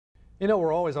You know,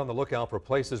 we're always on the lookout for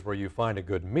places where you find a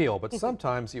good meal, but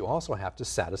sometimes you also have to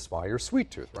satisfy your sweet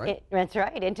tooth, right? That's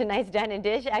right. In tonight's Dine and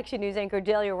Dish, Action News anchor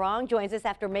Dale Wrong joins us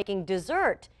after making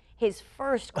dessert his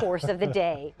first course of the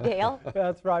day. Dale?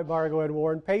 That's right, Margo and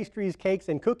Warren. Pastries, cakes,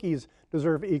 and cookies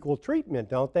deserve equal treatment,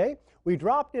 don't they? We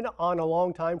dropped in on a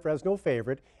longtime Fresno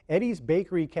favorite, Eddie's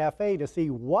Bakery Cafe, to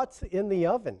see what's in the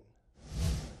oven.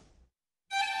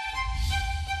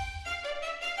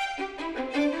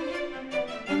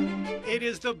 It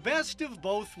is the best of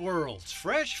both worlds,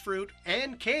 fresh fruit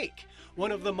and cake.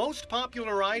 One of the most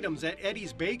popular items at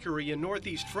Eddie's Bakery in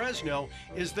Northeast Fresno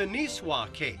is the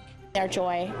Niswa cake. Their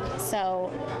joy.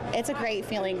 So it's a great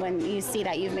feeling when you see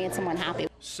that you've made someone happy.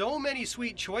 So many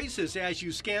sweet choices as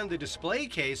you scan the display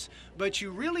case, but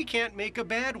you really can't make a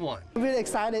bad one. I'm really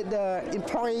excited. The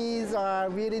employees are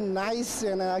really nice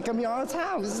and come here all the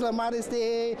time. This is Mother's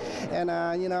Day and,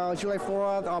 July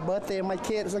 4th, our birthday, my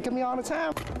kids, they come here all the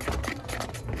time.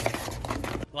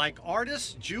 Like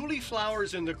artists, Julie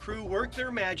Flowers and the crew work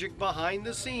their magic behind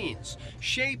the scenes,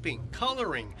 shaping,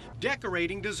 coloring,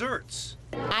 decorating desserts.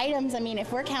 Items,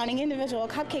 if we're counting individual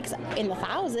cupcakes in the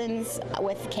thousands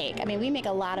with cake. We make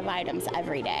a lot of items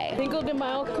every day. Cinco de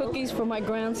Mayo cookies for my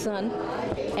grandson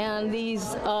and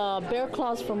these bear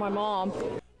claws for my mom.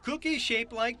 Cookies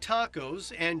shaped like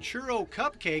tacos and churro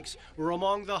cupcakes were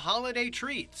among the holiday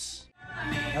treats.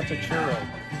 That's a churro.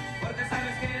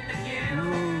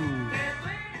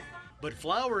 But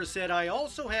Flowers said I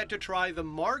also had to try the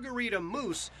margarita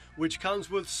mousse, which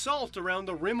comes with salt around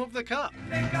the rim of the cup.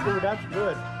 Ooh, that's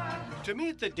good. To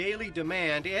meet the daily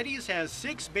demand, Eddie's has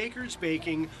 6 bakers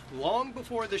baking long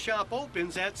before the shop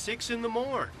opens at 6 in the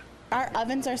morning. Our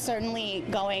ovens are certainly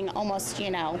going almost,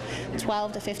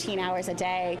 12 to 15 hours a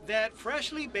day. That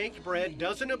freshly baked bread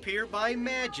doesn't appear by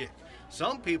magic.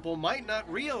 Some people might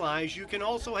not realize you can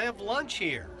also have lunch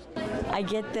here. I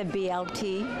get the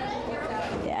BLT,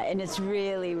 yeah, and it's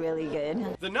really, really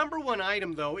good. The #1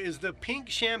 item, though, is the pink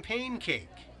champagne cake.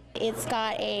 It's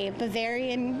got a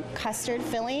Bavarian custard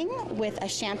filling with a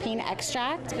champagne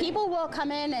extract. People will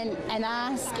come in and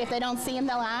ask. If they don't see him,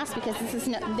 they'll ask because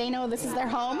they know this is their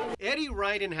home. Eddie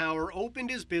Reidenhauer opened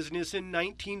his business in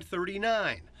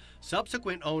 1939.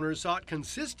 Subsequent owners sought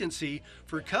consistency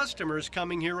for customers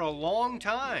coming here a long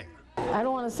time. I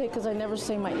don't want to say because I never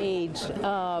say my age.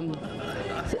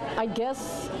 I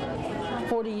guess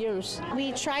 40 years.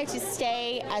 We try to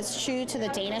stay as true to the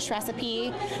Danish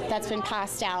recipe that's been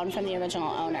passed down from the original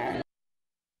owner.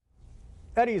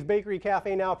 Eddie's Bakery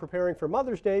Cafe now preparing for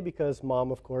Mother's Day because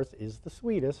Mom, of course, is the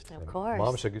sweetest. Of course.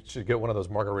 Mom should get one of those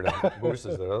margarita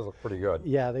mousses there. Those look pretty good.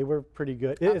 Yeah, they were pretty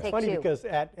good. It's funny because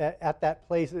at that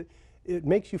place, it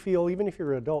makes you feel, even if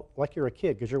you're an adult, like you're a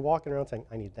kid because you're walking around saying,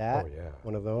 I need that,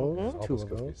 one of those, All 2 those of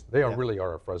cookies. those. They really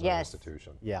are a Fresno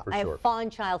institution. Yeah. For I sure. have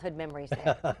fond childhood memories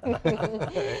there.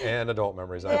 And adult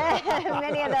memories.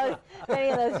 Many of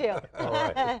those too. All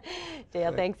right.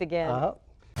 Dale, thanks again.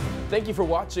 Thank you for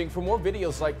watching. For more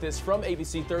videos like this from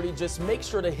ABC 30, just make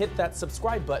sure to hit that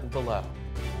subscribe button below.